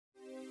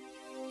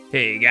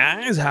Hey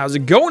guys, how's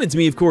it going? It's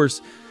me, of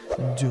course,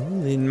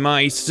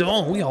 Dolinmyster.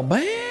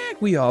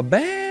 We are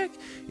back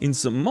in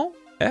some more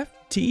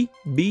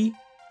FTB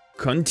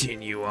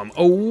Continuum.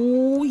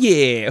 Oh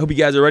yeah, hope you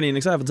guys are ready and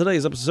excited for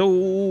today's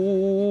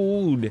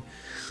episode,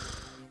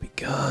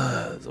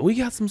 because we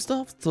got some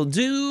stuff to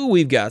do,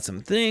 we've got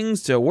some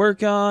things to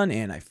work on,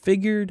 and I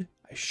figured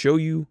I'd show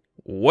you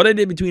what I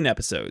did between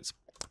episodes.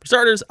 For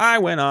starters, I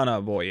went on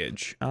a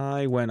voyage.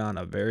 I went on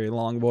a very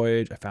long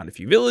voyage. I found a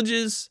few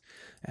villages.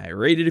 I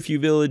raided a few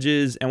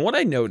villages, and what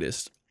I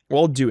noticed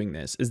while doing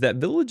this is that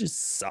villages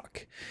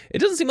suck. It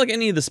doesn't seem like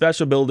any of the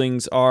special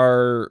buildings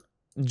are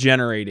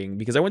generating,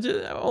 because I went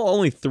to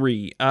only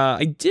 3.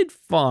 I did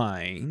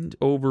find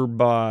over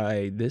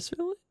by this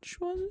village,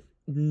 was it?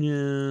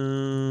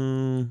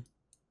 No,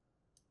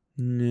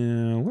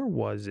 where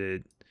was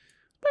it?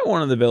 By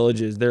one of the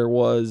villages, there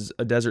was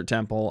a desert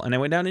temple, and I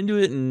went down into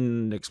it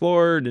and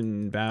explored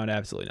and found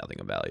absolutely nothing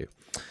of value.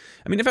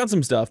 I mean, I found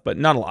some stuff, but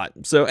not a lot.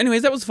 So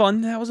anyways, that was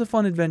fun. That was a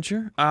fun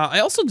adventure. I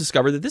also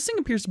discovered that this thing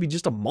appears to be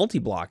just a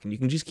multi-block, and you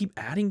can just keep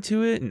adding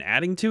to it, and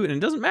it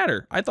doesn't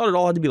matter. I thought it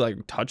all had to be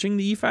like touching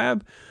the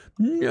EFAB.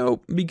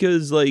 Nope,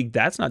 because like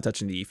that's not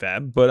touching the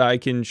EFAB, but I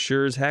can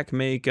sure as heck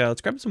make,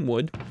 let's grab some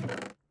wood.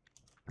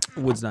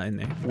 Wood's not in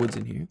there, wood's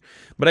in here.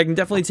 But I can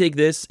definitely take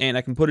this, and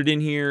I can put it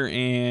in here,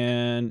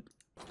 and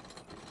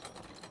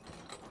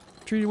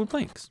treated wood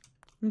planks.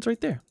 It's right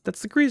there.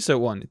 That's the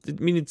creosote one. I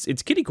mean,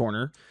 it's kitty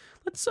corner.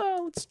 Let's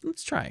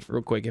try it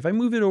real quick. If I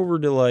move it over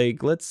to,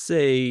 like, let's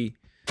say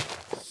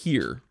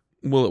here,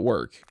 will it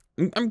work?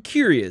 I'm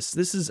curious.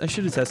 I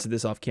should have tested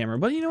this off camera,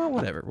 but you know what?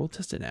 Whatever. We'll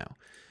test it now.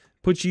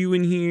 Put you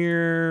in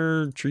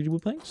here. Treated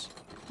wood planks.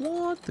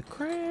 What the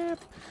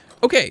crap?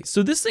 Okay,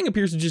 so this thing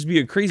appears to just be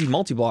a crazy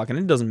multi-block, and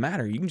it doesn't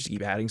matter. You can just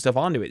keep adding stuff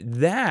onto it.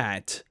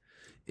 That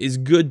is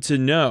good to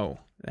know.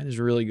 That is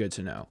really good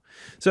to know.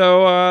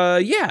 So,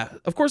 yeah,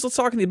 of course, let's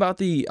talk about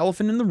the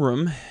elephant in the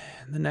room.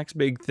 The next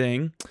big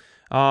thing.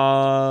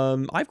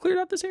 I've cleared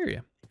out this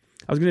area.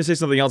 I was going to say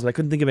something else, but I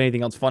couldn't think of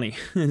anything else funny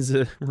as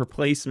a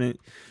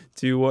replacement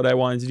to what I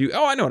wanted to do.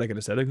 Oh, I know what I could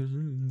have said. I could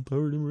have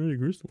powered emerald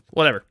crystals.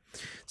 Whatever.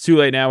 It's too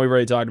late now. We've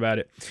already talked about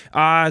it.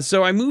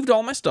 So I moved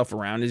all my stuff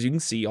around. As you can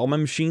see, all my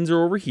machines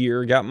are over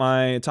here. Got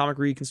my atomic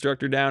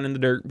reconstructor down in the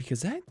dirt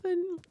because I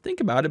didn't think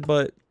about it,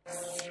 but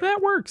that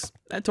works.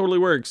 That totally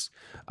works.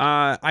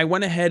 I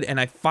went ahead and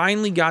I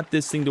finally got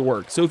this thing to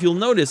work. So if you'll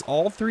notice,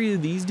 all 3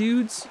 of these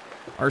dudes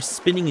are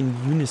spinning in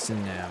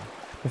unison now.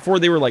 Before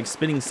they were like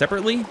spinning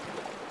separately.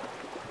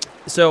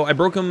 So I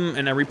broke them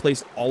and I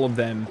replaced all of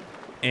them,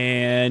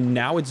 and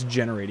now it's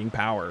generating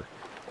power.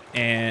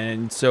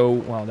 And so,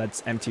 well,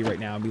 that's empty right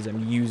now because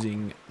I'm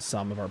using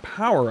some of our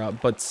power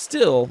up, but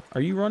still,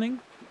 are you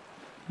running?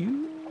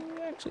 You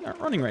actually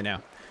aren't running right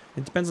now.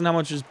 It depends on how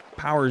much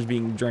power is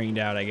being drained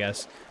out, I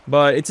guess.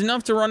 But it's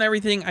enough to run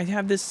everything. I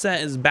have this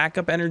set as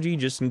backup energy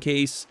just in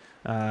case.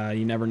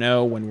 You never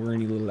know when we're gonna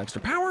need a little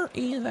extra power,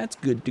 and that's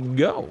good to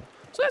go.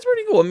 So that's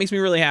pretty cool. It makes me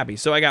really happy.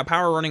 So I got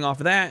power running off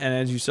of that, and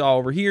as you saw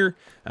over here,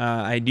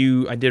 I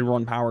did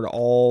run power to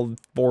all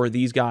 4 of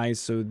these guys,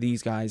 so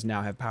these guys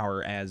now have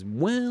power as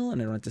well,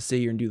 and I don't have to sit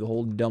here and do the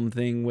whole dumb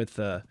thing with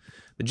the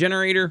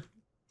generator.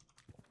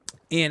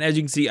 And as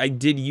you can see, I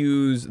did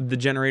use the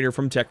generator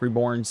from Tech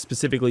Reborn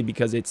specifically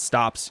because it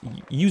stops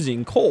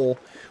using coal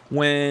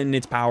when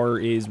its power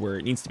is where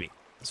it needs to be.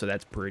 So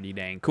that's pretty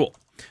dang cool.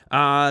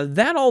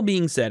 That all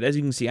being said, as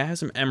you can see, I have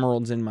some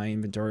emeralds in my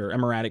inventory, or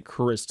emeraldic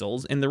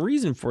crystals, and the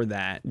reason for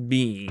that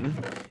being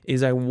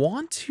is I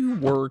want to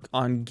work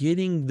on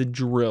getting the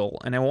drill,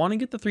 and I want to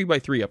get the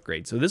 3x3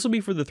 upgrade. So this will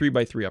be for the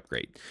 3x3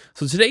 upgrade.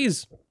 So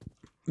today's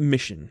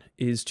mission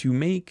is to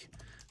make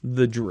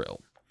the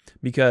drill,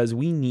 because I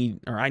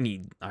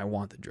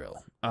want the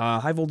drill.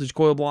 High voltage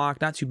coil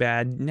block, not too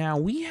bad. Now,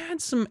 we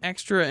had some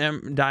extra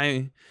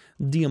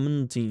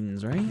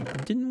diamantines,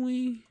 right? Didn't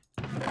we?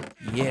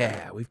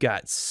 Yeah, we've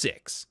got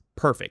 6.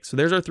 Perfect. So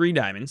there's our 3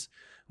 diamonds,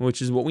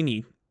 which is what we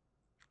need.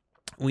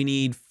 We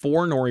need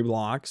 4 nori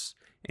blocks.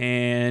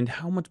 And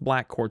how much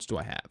black quartz do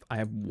I have? I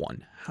have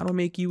 1. How do I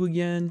make you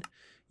again?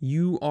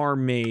 You are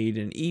made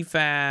an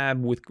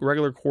EFAB with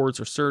regular quartz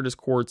or Certus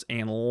quartz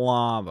and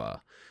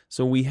lava.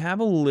 So we have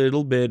a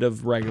little bit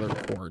of regular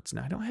quartz.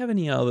 Now, I don't have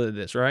any other of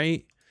this,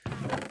 right?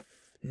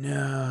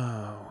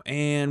 No.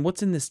 And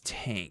what's in this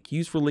tank?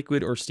 Used for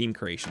liquid or steam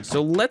creation.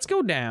 So let's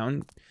go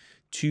down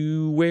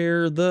to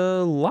where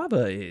the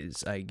lava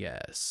is, I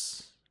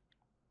guess.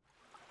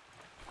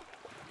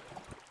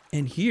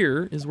 And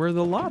here is where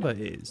the lava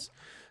is.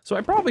 So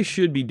I probably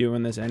should be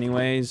doing this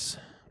anyways.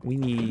 We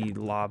need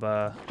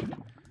lava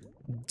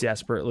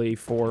desperately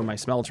for my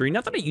smeltery.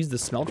 Not that I use the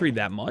smeltery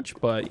that much,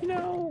 but, you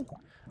know,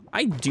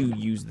 I do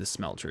use the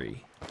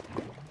smeltery.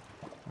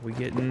 Are we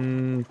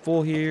getting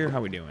full here? How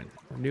we doing?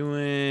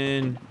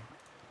 We're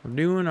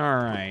doing all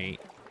right.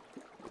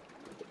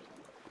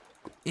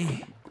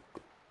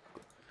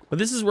 But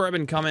this is where I've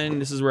been coming.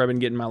 This is where I've been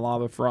getting my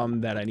lava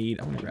from that I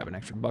need. I'm gonna grab an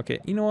extra bucket.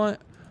 You know what?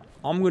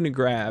 I'm gonna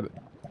grab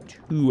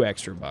 2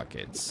 extra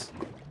buckets.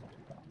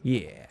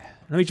 Yeah.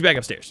 I'll meet you back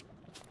upstairs.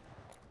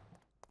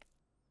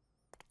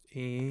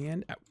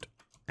 And out.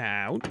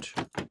 Out.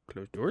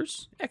 Close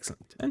doors.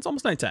 Excellent. And it's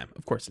almost nighttime.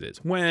 Of course it is.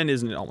 When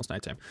isn't it almost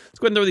nighttime? Let's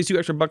go ahead and throw these 2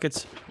 extra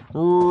buckets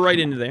right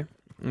into there.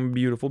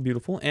 Beautiful,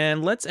 beautiful.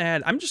 And let's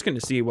add, I'm just going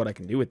to see what I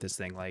can do with this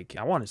thing. Like,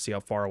 I want to see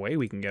how far away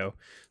we can go.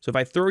 So if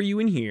I throw you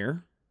in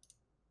here,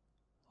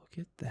 look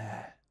at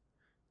that.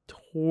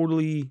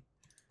 Totally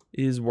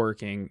is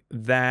working.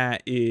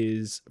 That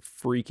is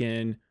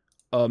freaking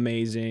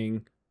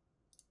amazing.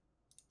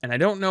 And I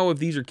don't know if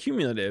these are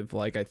cumulative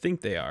like I think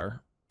they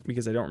are,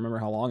 because I don't remember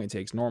how long it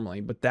takes normally,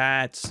 but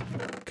that's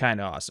kind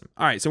of awesome.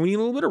 All right, so we need a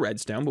little bit of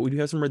redstone, but we do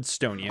have some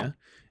redstonia.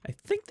 I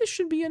think this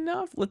should be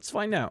enough. Let's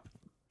find out.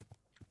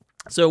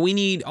 So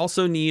we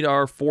also need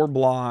our 4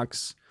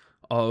 blocks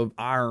of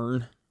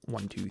iron.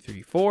 1, 2,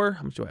 3, 4.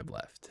 How much do I have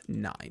left?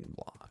 9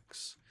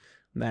 blocks.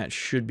 That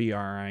should be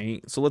all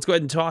right. So let's go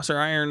ahead and toss our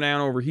iron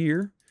down over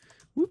here.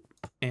 Whoop,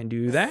 and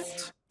do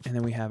that. And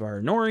then we have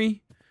our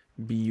nori.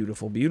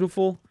 Beautiful,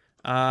 beautiful.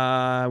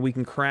 We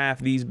can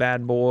craft these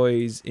bad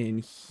boys in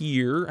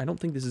here. I don't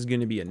think this is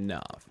going to be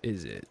enough,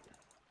 is it?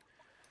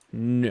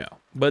 No.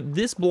 But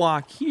this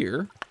block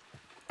here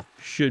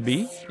should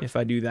be, if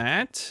I do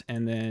that,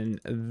 and then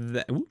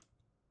that. Ooh,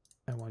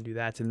 I want to do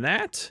that and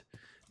that.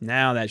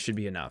 Now that should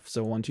be enough.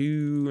 So 1,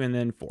 2, and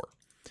then 4.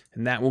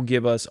 And that will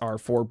give us our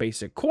 4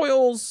 basic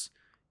coils.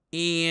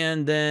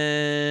 And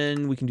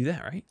then we can do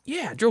that, right?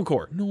 Yeah, drill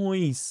core.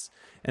 Nice.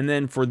 And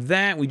then for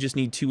that, we just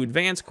need 2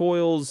 advanced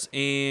coils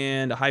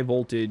and a high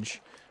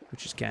voltage,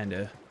 which is kind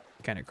of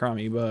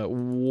crummy, but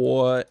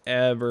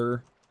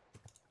whatever.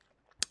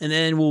 And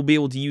then we'll be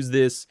able to use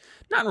this,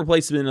 not in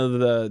replacement of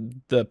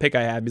the pick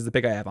I have, because the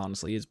pick I have,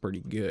 honestly, is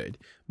pretty good.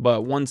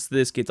 But once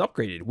this gets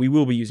upgraded, we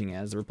will be using it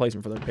as a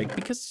replacement for the pick,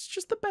 because it's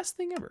just the best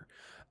thing ever.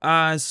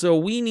 So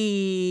we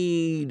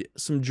need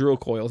some drill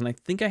coils, and I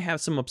think I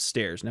have some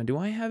upstairs. Now, do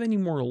I have any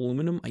more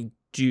aluminum? I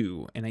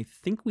do, and I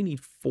think we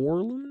need 4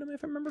 aluminum,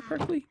 if I remember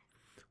correctly.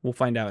 We'll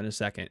find out in a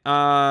second.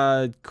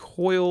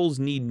 Coils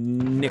need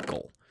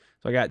nickel.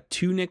 So I got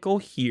 2 nickel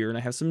here, and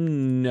I have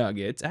some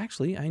nuggets.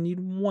 Actually, I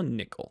need 1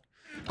 nickel.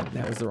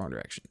 That was the wrong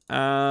direction.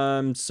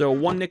 So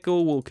 1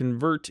 nickel will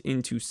convert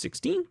into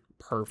 16.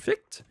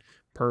 Perfect.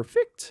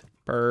 Perfect.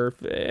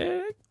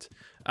 Perfect.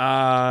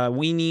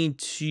 We need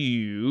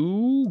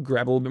to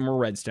grab a little bit more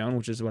redstone,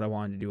 which is what I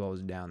wanted to do while I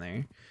was down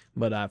there.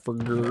 But I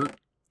forgot.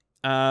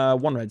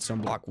 1 redstone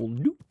block will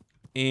do.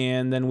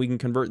 And then we can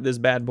convert this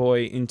bad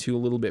boy into a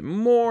little bit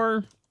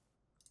more.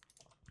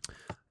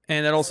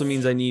 And that also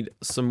means I need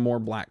some more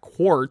black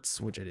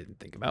quartz, which I didn't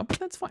think about, but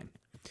that's fine.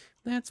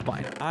 That's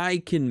fine. I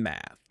can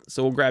math.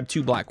 So we'll grab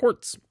 2 black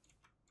quartz.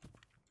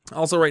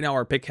 Also, right now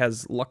our pick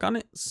has luck on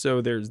it,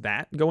 so there's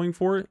that going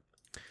for it.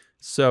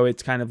 So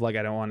it's kind of like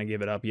I don't want to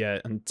give it up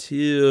yet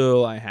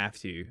until I have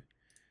to.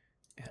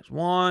 That's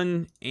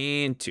 1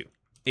 and 2.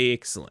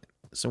 Excellent.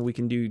 So we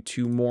can do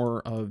 2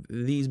 more of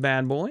these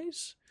bad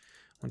boys.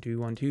 1, 2,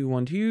 1, 2,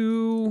 1,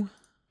 2.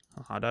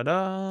 Ah, da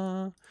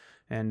da.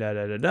 And da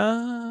da da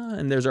da.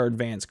 And there's our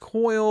advanced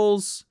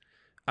coils.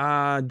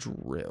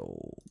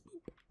 Drill.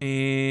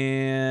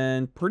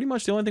 And pretty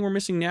much the only thing we're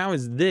missing now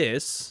is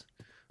this.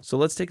 So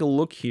let's take a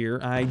look here.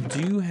 I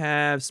do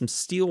have some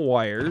steel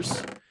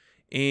wires.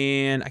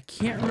 And I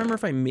can't remember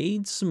if I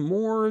made some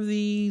more of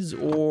these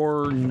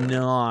or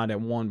not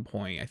at one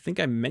point. I think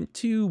I meant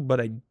to,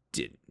 but I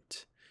didn't.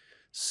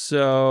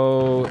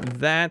 So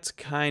that's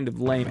kind of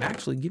lame.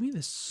 Actually, give me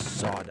the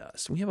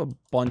sawdust. We have a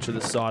bunch of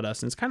the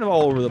sawdust, and it's kind of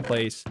all over the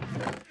place.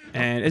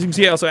 And as you can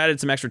see, I also added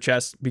some extra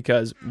chests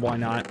because why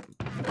not?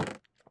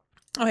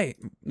 Oh, hey,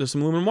 there's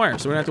some aluminum wire,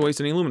 so we don't have to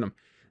waste any aluminum.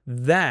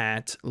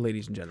 That,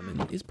 ladies and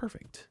gentlemen, is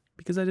perfect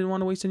because I didn't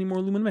want to waste any more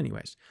aluminum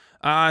anyways.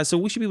 So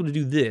we should be able to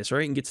do this,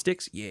 right? And get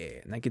sticks.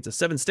 Yeah, and that gets us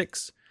 7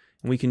 sticks.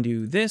 And we can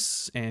do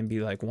this and be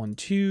like 1,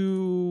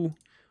 2,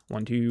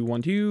 1, 2,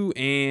 1, 2,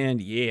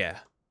 and yeah.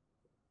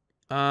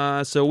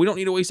 So we don't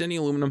need to waste any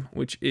aluminum,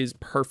 which is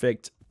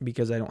perfect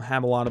because I don't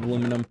have a lot of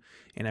aluminum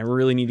and I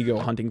really need to go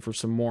hunting for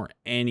some more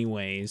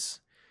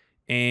anyways.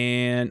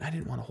 And I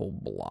didn't want a whole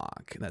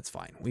block. That's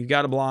fine. We've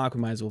got a block.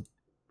 We might as well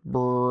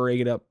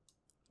break it up,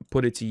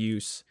 put it to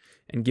use,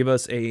 and give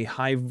us a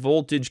high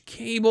voltage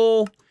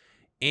cable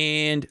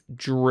and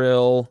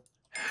drill.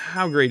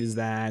 How great is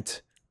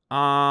that?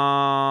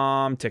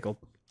 I'm tickled.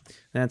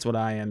 That's what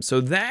I am.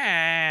 So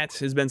that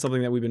has been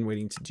something that we've been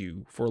waiting to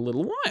do for a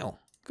little while.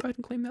 Go ahead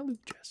and claim that loot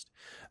chest.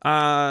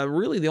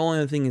 Really, the only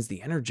other thing is the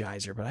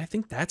Energizer, but I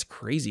think that's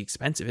crazy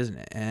expensive, isn't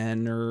it?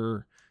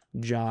 Energizer.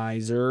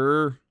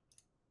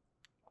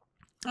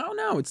 Oh,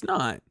 no, it's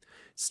not.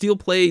 Steel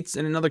plates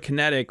and another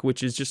kinetic,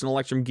 which is just an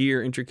electrum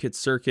gear, intricate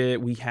circuit.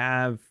 We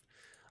have,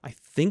 I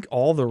think,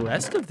 all the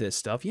rest of this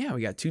stuff. Yeah,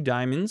 we got 2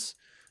 diamonds.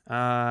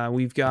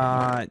 We've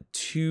got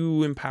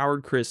 2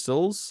 empowered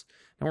crystals.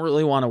 I don't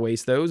really want to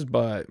waste those,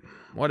 but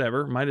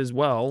whatever. Might as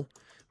well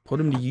put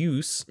them to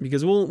use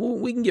because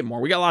we can get more.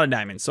 We got a lot of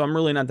diamonds, so I'm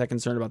really not that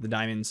concerned about the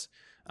diamonds.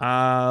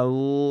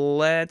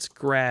 Let's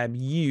grab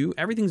you.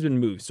 Everything's been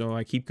moved, so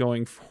I keep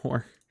going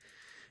for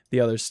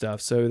the other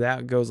stuff. So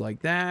that goes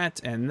like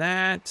that, and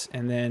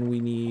then we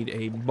need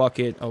a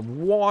bucket of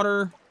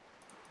water.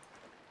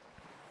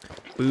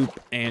 Boop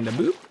and a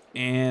boop.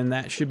 And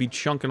that should be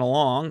chunking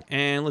along.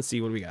 And let's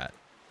see what we got.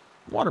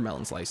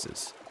 Watermelon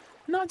slices.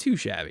 Not too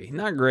shabby.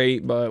 Not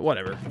great, but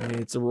whatever.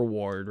 It's a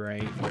reward,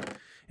 right?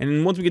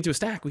 And once we get to a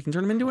stack, we can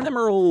turn them into an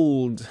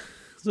emerald.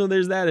 So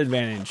there's that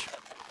advantage.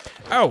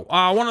 Oh,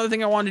 one other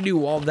thing I wanted to do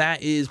while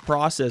that is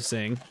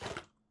processing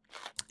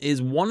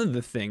is one of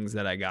the things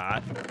that I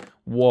got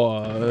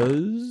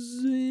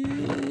was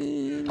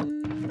in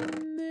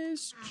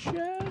this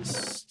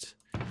chest.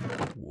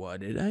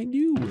 What did I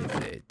do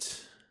with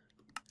it?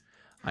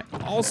 I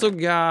also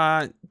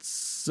got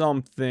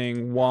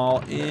something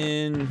while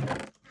in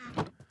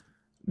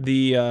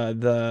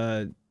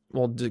the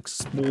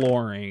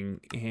exploring,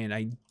 and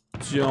I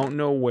don't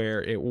know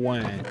where it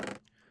went,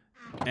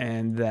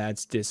 and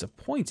that's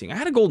disappointing. I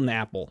had a golden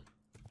apple,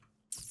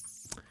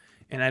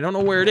 and I don't know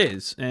where it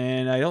is,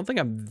 and I don't think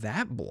I'm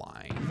that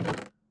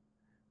blind.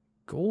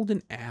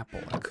 Golden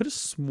apple. I could have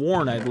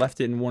sworn I'd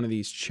left it in one of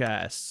these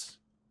chests.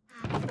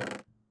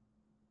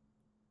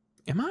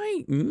 Am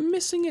I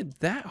missing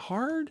it that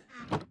hard?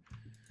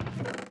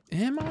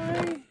 Am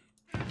I?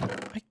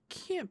 I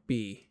can't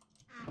be.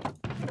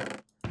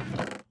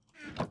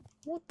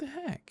 What the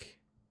heck?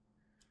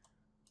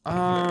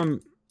 I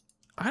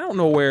don't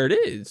know where it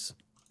is.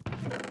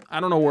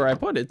 I don't know where I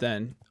put it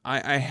then.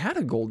 I had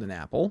a golden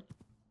apple.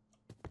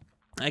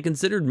 I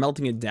considered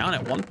melting it down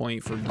at one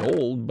point for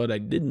gold, but I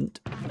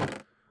didn't.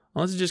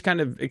 Unless it just kind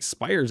of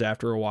expires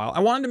after a while. I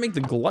wanted to make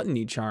the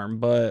gluttony charm,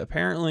 but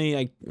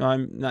apparently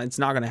it's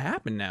not going to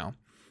happen now.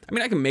 I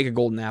mean, I can make a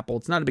golden apple.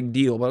 It's not a big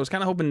deal, but I was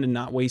kind of hoping to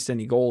not waste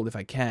any gold if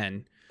I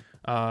can.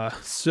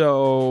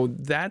 So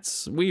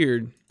that's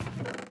weird.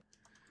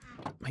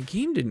 My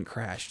game didn't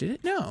crash, did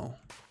it? No.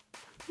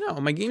 No,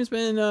 my game's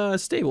been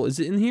stable. Is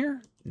it in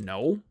here?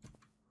 No.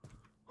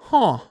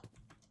 Huh.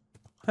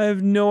 I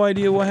have no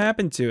idea what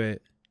happened to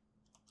it.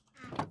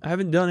 I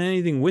haven't done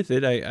anything with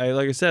it. I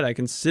like I said, I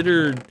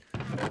considered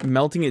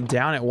melting it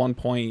down at one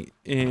point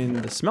in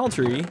the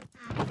smeltery,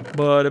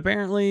 but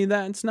apparently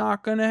that's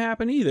not gonna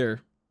happen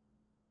either.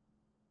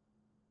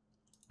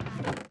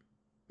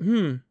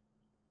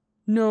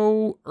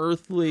 No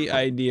earthly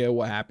idea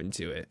what happened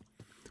to it.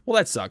 Well,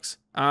 that sucks.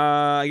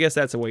 I guess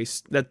that's a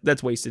waste.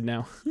 That's wasted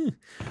now.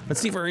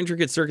 Let's see if our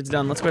intricate circuit's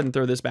done. Let's go ahead and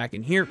throw this back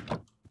in here.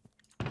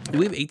 Do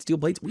we have 8 steel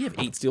plates? We have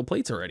 8 steel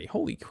plates already.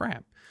 Holy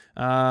crap.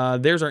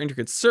 There's our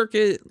intricate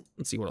circuit.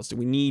 Let's see, what else do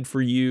we need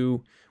for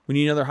you? We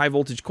need another high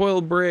voltage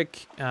coil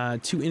brick, 2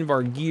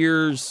 Invar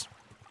gears.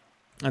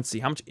 Let's see,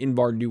 how much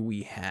Invar do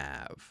we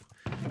have?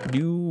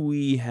 Do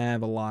we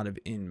have a lot of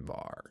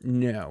Invar?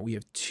 No, we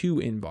have 2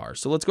 Invar.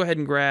 So let's go ahead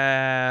and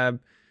grab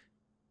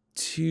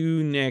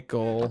 2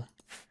 nickel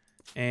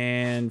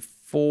and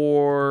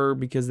 4,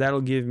 because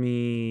that'll give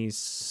me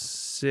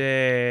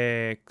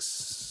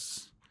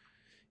 6.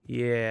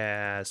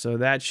 Yeah, so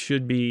that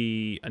should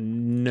be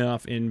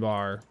enough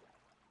Invar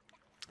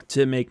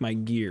to make my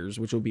gears,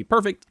 which will be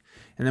perfect.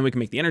 And then we can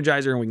make the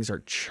Energizer and we can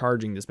start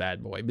charging this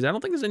bad boy. Because I don't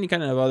think there's any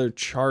kind of other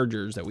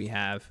chargers that we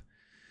have.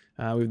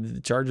 We have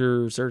the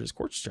charger, Certus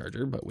Quartz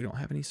charger, but we don't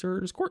have any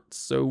Certus Quartz,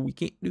 so we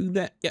can't do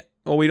that yet.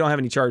 Well, we don't have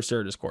any charged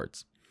Certus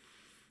Quartz.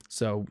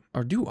 So,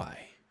 or do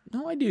I?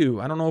 No, I do.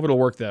 I don't know if it'll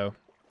work though.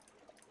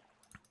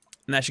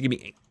 And that should give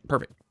me 8.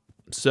 Perfect.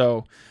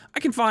 So I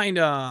can find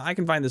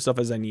the stuff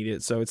as I need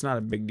it, so it's not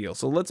a big deal.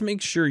 So let's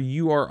make sure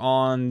you are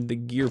on the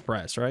gear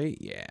press, right?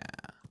 Yeah.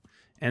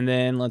 And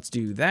then let's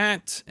do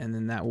that, and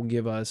then that will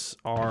give us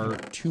our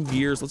 2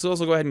 gears. Let's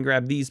also go ahead and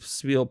grab these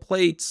steel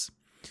plates.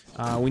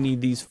 We need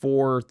these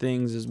 4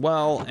 things as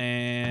well,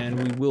 and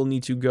we will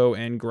need to go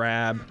and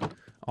grab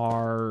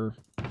our...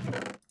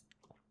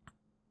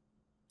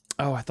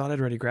 Oh, I thought I'd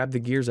already grabbed the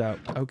gears out.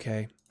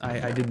 Okay,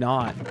 I did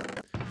not,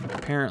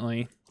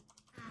 apparently.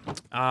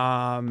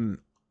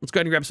 Let's go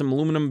ahead and grab some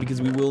aluminum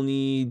because we will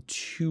need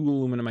 2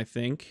 aluminum, I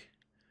think.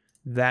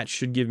 That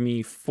should give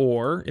me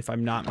 4, if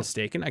I'm not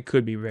mistaken. I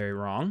could be very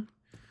wrong.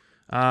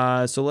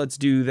 So let's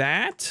do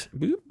that.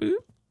 Boop, boop.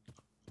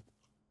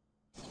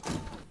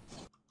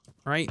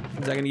 All right,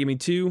 is that gonna give me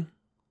 2?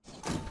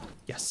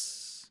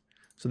 Yes.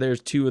 So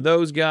there's 2 of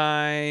those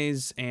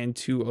guys and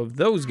 2 of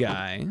those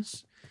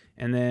guys.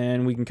 And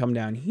then we can come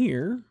down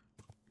here.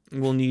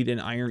 We'll need an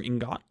iron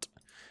ingot.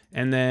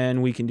 And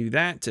then we can do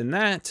that and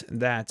that,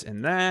 that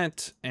and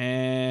that.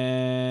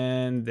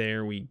 And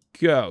there we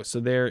go. So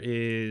there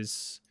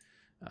is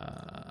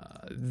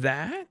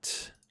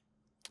that.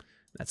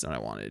 That's not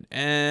what I wanted.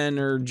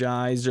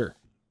 Energizer.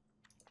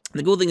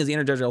 The cool thing is the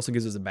Energizer also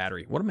gives us a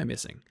battery. What am I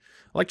missing?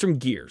 Electrum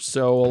gear.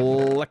 So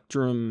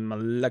electrum.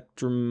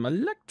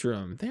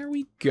 There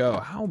we go.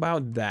 How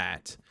about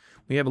that?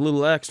 We have a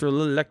little extra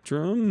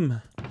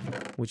electrum,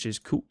 which is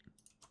cool.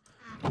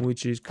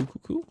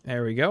 Cool.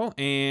 There we go.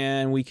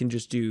 And we can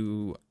just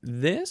do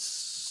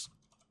this,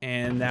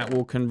 and that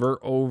will convert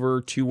over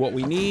to what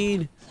we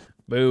need.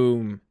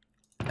 Boom.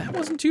 That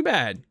wasn't too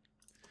bad.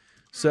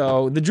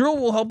 So the drill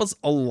will help us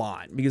a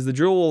lot because the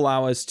drill will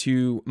allow us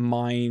to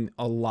mine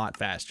a lot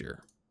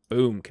faster.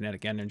 Boom.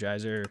 Kinetic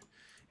Energizer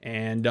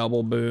and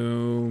double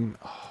boom.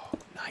 Oh,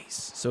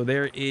 Nice. So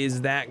there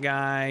is that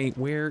guy.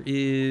 Where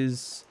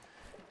is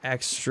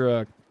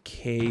extra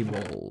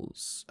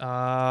cables?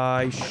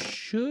 I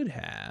should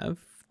have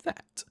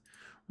that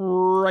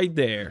right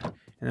there.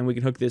 And then we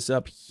can hook this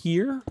up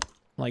here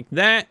like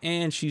that.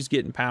 And she's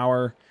getting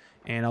power.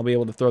 And I'll be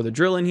able to throw the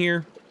drill in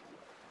here.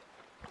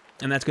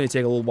 And that's going to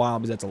take a little while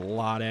because that's a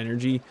lot of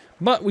energy.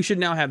 But we should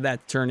now have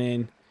that turn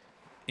in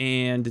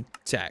and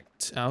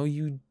detect. Oh,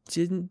 you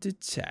didn't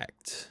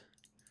detect.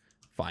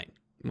 Fine.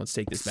 Let's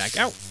take this back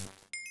out.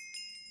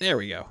 There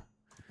we go.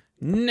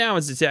 Now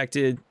it's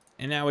detected.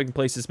 And now we can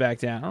place this back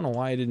down. I don't know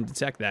why I didn't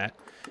detect that.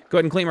 Go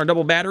ahead and claim our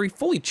double battery.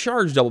 Fully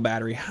charged double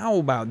battery. How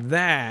about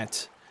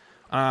that?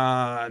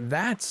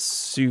 That's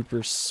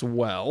super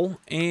swell.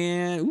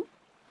 And ooh,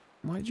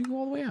 why did you go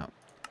all the way out?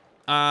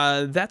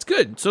 That's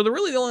good. So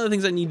really the only other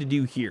things I need to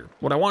do here,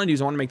 what I want to do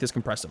is I want to make this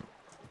compressum,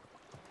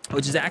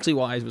 which is actually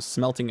why I was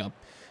smelting up,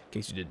 in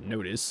case you didn't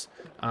notice,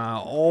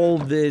 all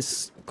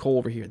this coal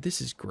over here.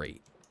 This is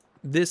great.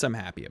 This I'm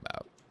happy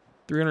about.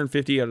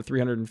 350 out of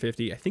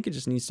 350. I think it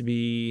just needs to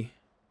be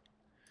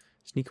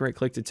sneak right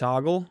click to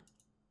toggle.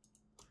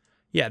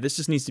 Yeah, this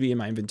just needs to be in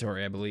my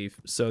inventory, I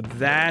believe. So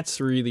that's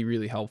really,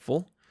 really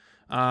helpful.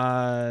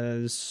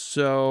 So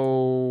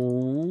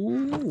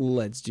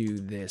let's do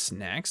this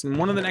next. And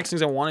one of the next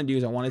things I want to do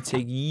is I want to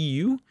take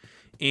you,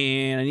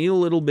 and I need a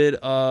little bit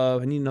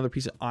of, I need another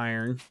piece of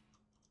iron.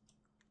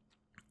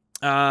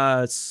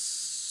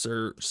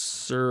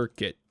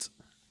 Circuit.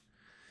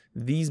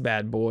 These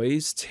bad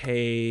boys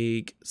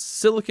take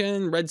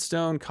silicon,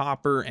 redstone,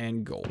 copper,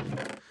 and gold.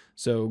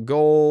 So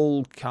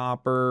gold,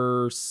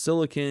 copper,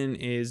 silicon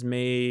is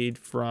made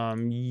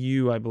from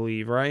you, I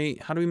believe,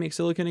 right? How do we make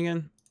silicon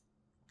again?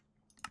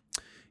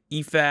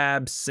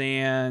 EFAB,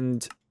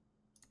 sand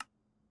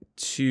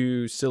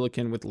to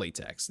silicon with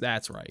latex.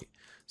 That's right.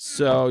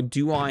 So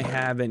do I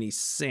have any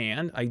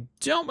sand? I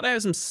don't, but I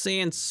have some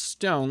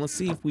sandstone. Let's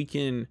see if we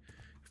can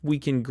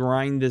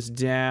grind this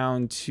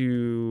down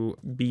to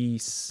be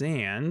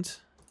sand.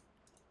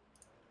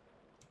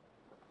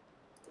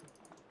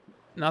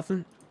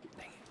 Nothing?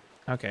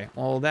 Okay,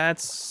 well,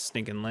 that's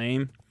stinking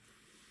lame.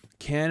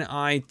 Can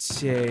I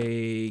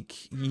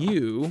take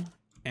you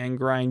and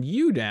grind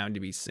you down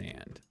to be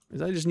sand?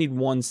 Because I just need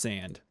one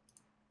sand.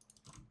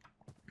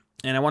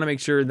 And I want to make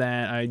sure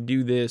that I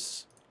do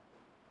this.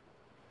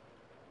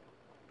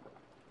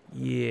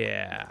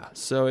 Yeah,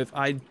 so if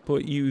I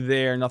put you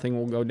there, nothing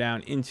will go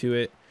down into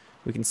it.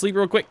 We can sleep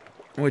real quick,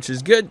 which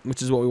is good,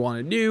 which is what we want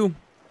to do.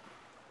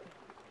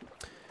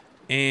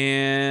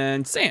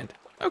 And sand.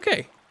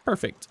 Okay,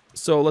 perfect.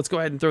 So let's go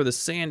ahead and throw the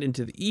sand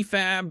into the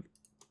EFAB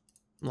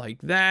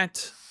like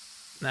that.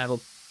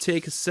 That'll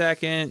take a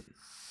second.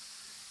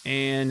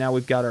 And now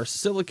we've got our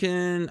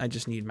silicon. I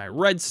just need my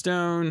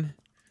redstone.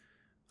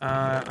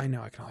 I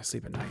know I can only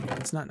sleep at night.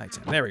 It's not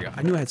nighttime. There we go.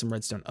 I knew I had some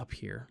redstone up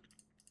here.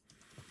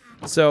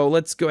 So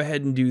let's go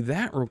ahead and do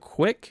that real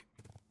quick.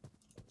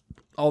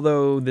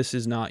 Although this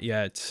is not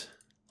yet.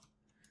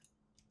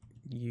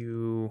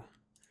 You.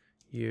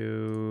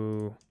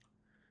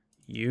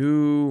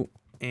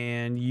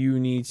 And you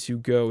need to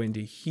go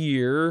into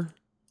here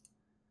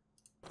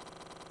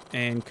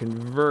and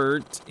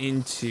convert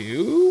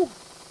into,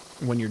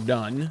 when you're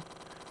done,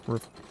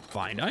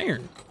 refined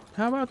iron.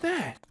 How about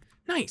that?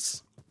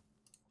 Nice.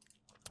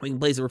 We can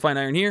place the refined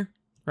iron here,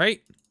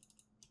 right?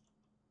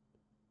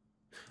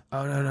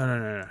 Oh,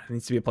 no. It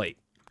needs to be a plate.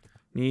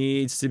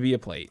 Needs to be a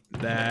plate.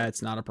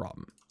 That's not a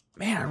problem.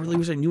 Man, I really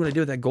wish I knew what I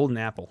did with that golden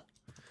apple.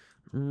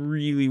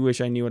 Really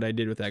wish I knew what I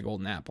did with that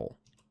golden apple.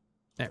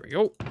 There we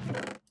go.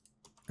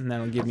 And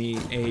that'll give me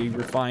a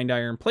refined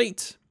iron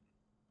plate.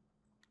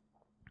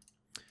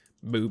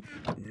 Boop.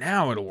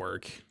 Now it'll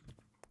work.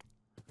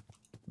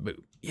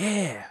 Boop.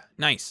 Yeah,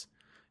 nice.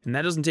 And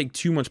that doesn't take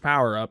too much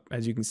power up.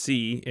 As you can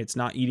see, it's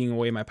not eating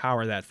away my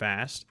power that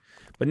fast.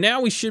 But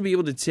now we should be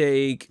able to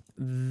take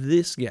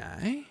this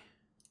guy.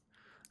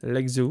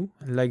 Like so,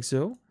 like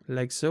so,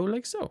 like so,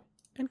 like so.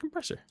 And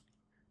compressor.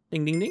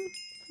 Ding, ding, ding.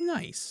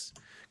 Nice.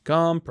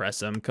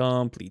 Compressum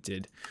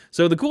completed.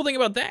 So the cool thing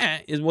about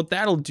that is what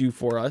that'll do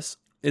for us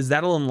is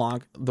that'll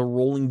unlock the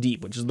rolling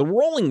deep, which is the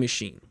rolling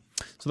machine.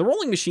 So the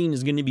rolling machine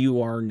is going to be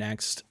our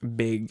next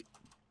big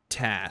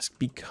task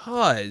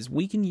because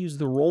we can use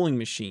the rolling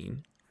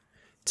machine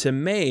to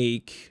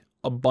make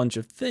a bunch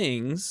of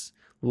things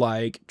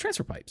like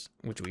transfer pipes,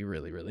 which we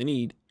really, really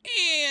need,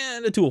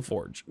 and a tool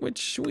forge,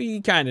 which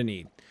we kind of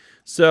need.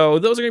 So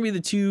those are going to be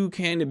the two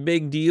kind of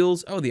big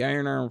deals. Oh, the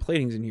iron armor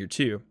plating's in here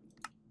too.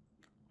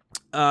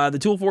 The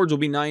tool forge will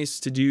be nice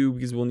to do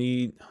because we'll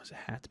need, does it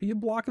have to be a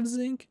block of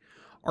zinc?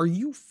 Are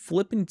you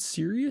flipping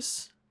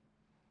serious?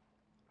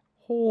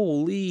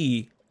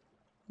 Holy,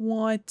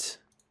 what?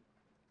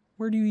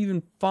 Where do you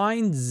even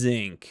find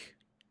zinc?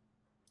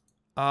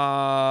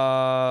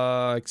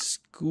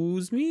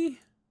 Excuse me?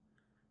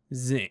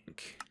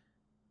 Zinc.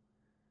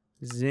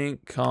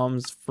 Zinc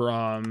comes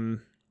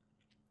from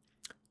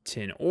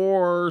tin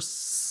ore,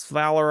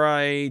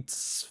 sphalerite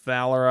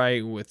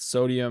with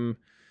sodium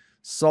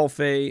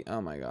sulfate. Oh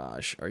my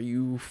gosh, are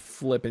you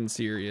flipping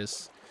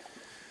serious?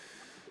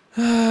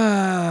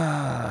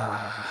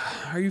 Are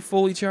you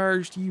fully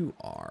charged? You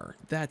are.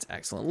 That's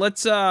excellent.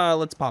 Let's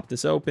pop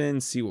this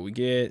open, see what we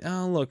get.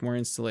 Oh, look, more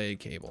insulated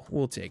cable.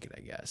 We'll take it,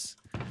 I guess.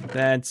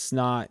 That's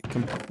not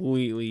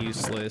completely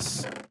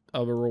useless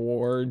of a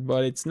reward,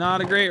 but it's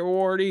not a great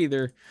reward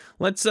either.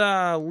 Let's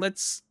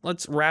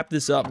wrap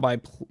this up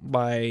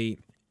by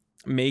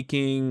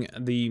making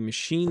the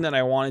machine that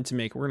I wanted to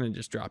make. We're gonna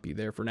just drop you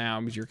there for now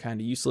because you're kind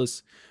of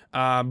useless.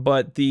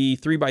 But the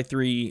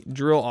 3x3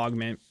 drill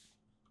augment,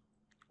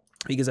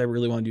 because I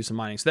really want to do some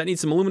mining. So that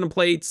needs some aluminum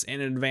plates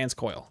and an advanced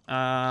coil.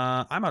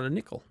 I'm out of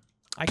nickel.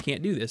 I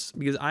can't do this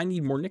because I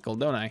need more nickel,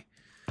 don't I?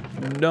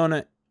 Don't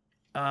I?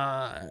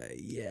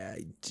 Yeah,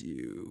 I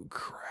do.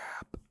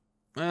 Crap.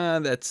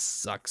 That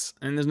sucks.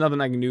 And there's nothing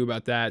I can do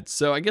about that.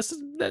 So I guess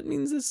that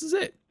means this is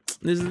it.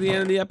 This is the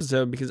end of the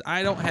episode because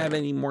I don't have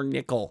any more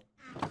nickel.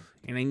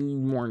 And I need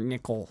more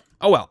nickel.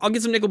 Oh well, I'll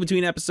get some nickel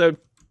between episode.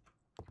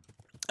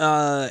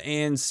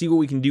 And see what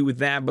we can do with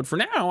that. But for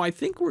now, I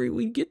think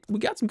we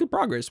got some good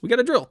progress. We got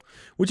a drill,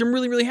 which I'm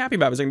really, really happy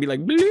about. It's gonna be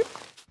like, bleep.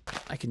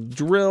 I can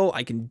drill,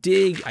 I can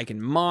dig, I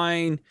can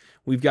mine.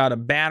 We've got a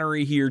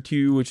battery here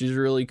too, which is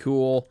really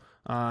cool.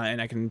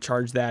 And I can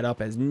charge that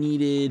up as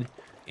needed.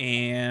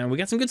 And we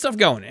got some good stuff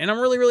going. And I'm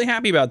really, really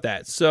happy about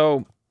that.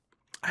 So,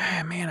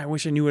 man, I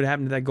wish I knew what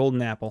happened to that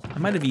golden apple. I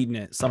might have eaten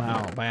it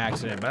somehow by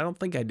accident, but I don't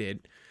think I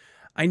did.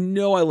 I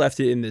know I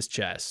left it in this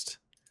chest.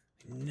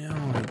 I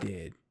know I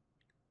did.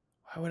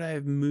 Why would I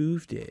have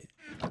moved it?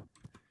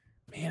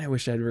 Man, I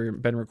wish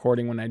I'd been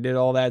recording when I did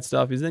all that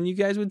stuff, because then you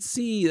guys would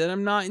see that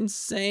I'm not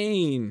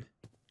insane.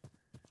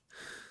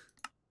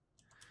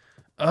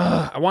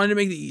 I wanted to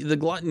make the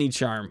gluttony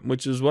charm,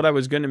 which is what I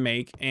was going to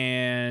make,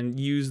 and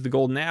use the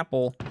golden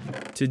apple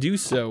to do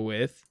so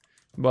with.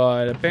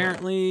 But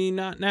apparently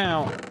not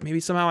now. Maybe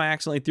somehow I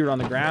accidentally threw it on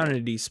the ground and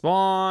it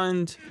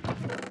despawned.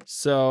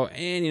 So,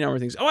 any number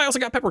of things. Oh, I also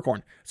got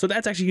peppercorn. So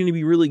that's actually going to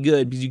be really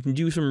good because you can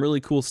do some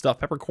really cool stuff.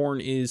 Peppercorn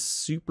is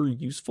super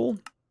useful.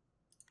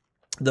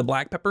 The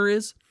black pepper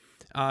is.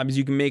 Because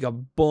you can make a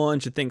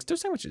bunch of things.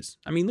 Toast sandwiches.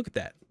 I mean, look at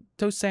that.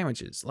 Toast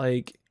sandwiches.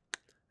 Like,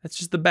 that's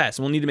just the best.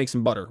 We'll need to make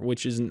some butter,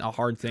 which isn't a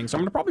hard thing. So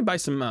I'm going to probably buy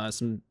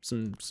some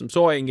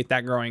soy and get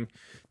that growing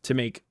to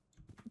make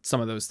some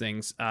of those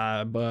things.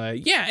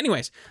 But yeah,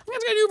 anyways, I think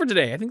that's gonna do it for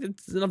today. I think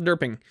that's enough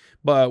derping.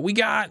 But we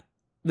got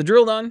the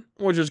drill done,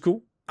 which is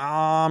cool.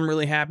 I'm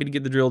really happy to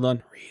get the drill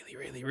done.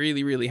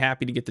 Really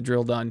happy to get the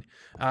drill done.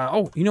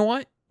 Oh, you know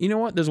what?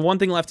 There's one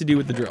thing left to do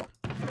with the drill.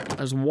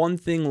 There's one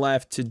thing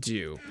left to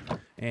do.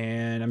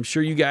 And I'm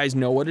sure you guys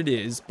know what it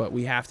is, but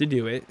we have to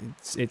do it.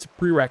 It's a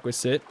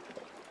prerequisite.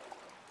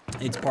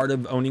 It's part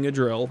of owning a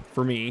drill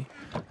for me.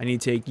 I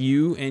need to take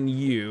you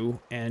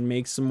and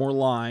make some more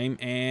lime,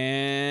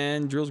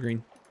 and drill's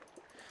green.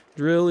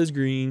 Drill is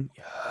green.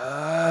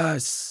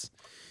 Yes.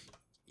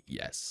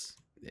 Yes.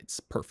 It's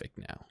perfect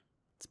now.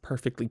 It's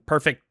perfectly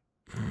perfect.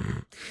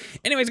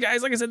 Anyways,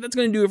 guys, like I said, that's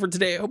going to do it for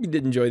today. I hope you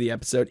did enjoy the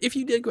episode. If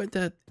you did, go ahead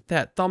and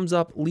that thumbs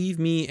up. Leave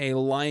me a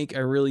like. I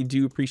really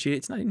do appreciate it.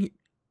 It's not in here.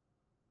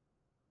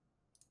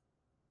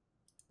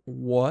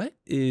 What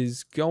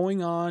is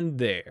going on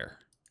there?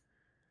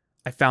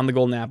 I found the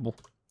golden apple.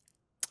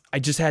 I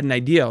just had an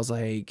idea. I was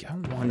like, I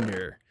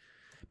wonder.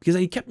 Because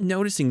I kept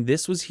noticing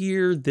this was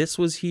here, this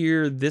was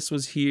here, this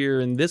was here,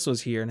 and this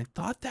was here. And I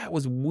thought that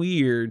was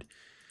weird.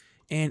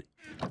 And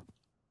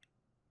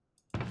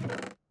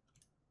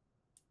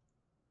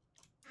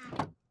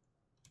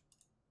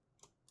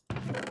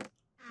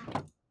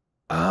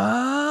oh.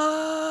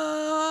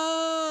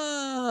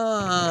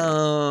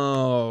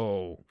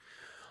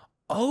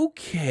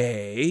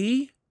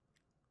 Okay.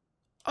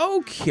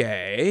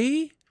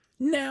 Okay.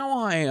 Now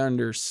I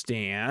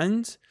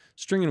understand.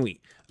 String and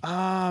wheat.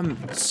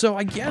 So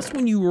I guess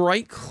when you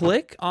right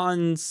click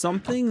on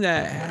something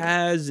that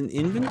has an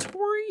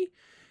inventory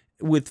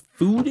with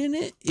food in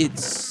it, it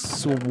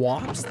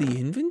swaps the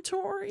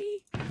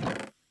inventory?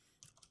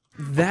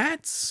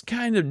 That's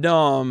kind of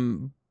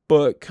dumb,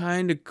 but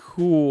kind of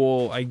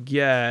cool, I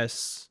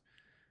guess.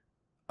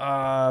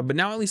 But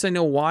now at least I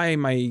know why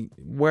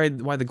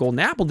the golden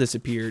apple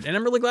disappeared, and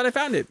I'm really glad I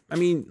found it. I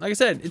mean, like I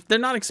said, they're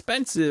not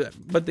expensive,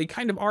 but they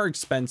kind of are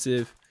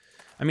expensive.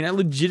 I mean, I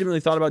legitimately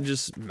thought about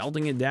just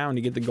melting it down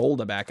to get the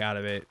gold back out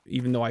of it,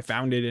 even though I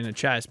found it in a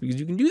chest, because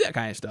you can do that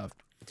kind of stuff.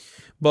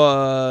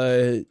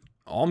 But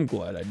I'm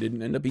glad I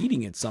didn't end up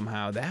eating it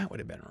somehow. That would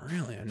have been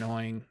really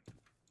annoying.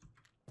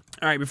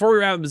 All right, before we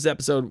wrap up this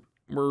episode,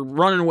 we're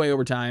running way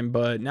over time,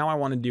 but now I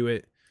want to do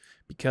it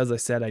because I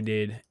said I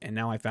did, and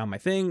now I found my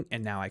thing,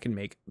 and now I can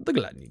make the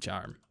gluttony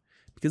charm.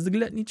 Because the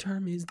gluttony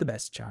charm is the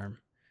best charm.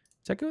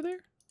 Does that go there?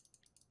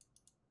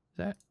 Does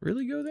that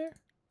really go there?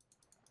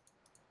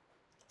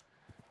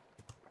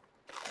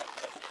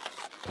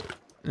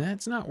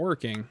 That's not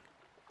working.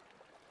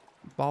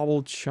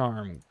 Bauble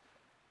charm.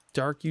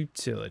 Dark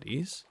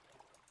utilities.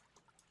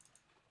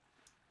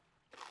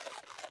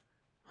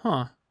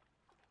 Huh.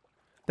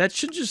 That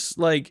should just,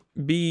 like,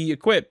 be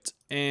equipped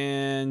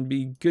and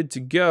be good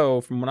to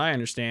go from what I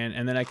understand.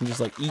 And then I can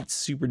just, like, eat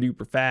super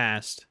duper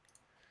fast.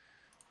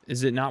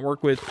 Does it not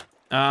work with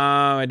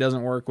Oh, it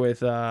doesn't work with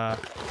the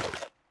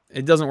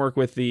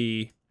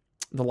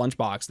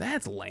lunchbox.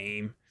 That's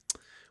lame.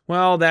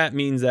 Well, that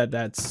means that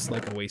that's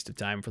like a waste of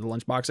time for the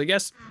lunchbox, I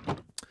guess.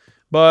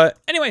 But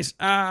anyways,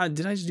 did I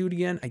just do it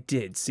again? I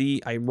did.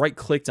 See, I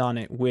right-clicked on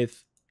it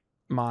with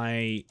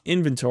my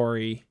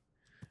inventory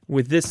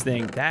with this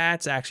thing.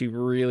 That's actually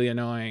really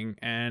annoying,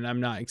 and I'm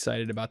not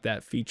excited about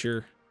that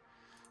feature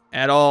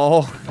at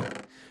all.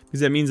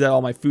 Because that means that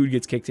all my food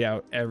gets kicked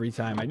out every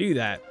time I do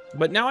that.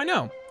 But now I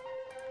know.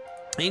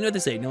 And you know what they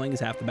say, knowing is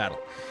half the battle.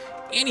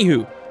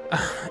 Anywho,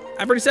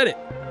 I've already said it.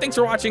 Thanks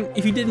for watching.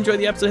 If you did enjoy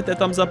the episode, hit that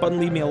thumbs up button,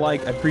 leave me a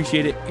like. I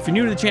appreciate it. If you're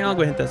new to the channel,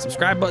 go ahead and hit that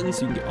subscribe button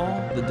so you can get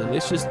all the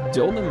delicious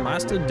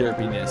Dolinmyster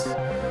derpiness,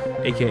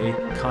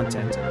 aka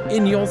content,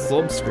 in your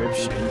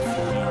subscription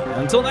feed.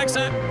 Until next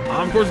time,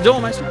 I'm of course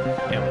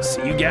Dolinmyster, and we'll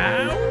see you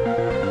guys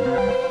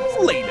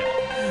later.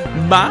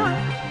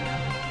 Bye.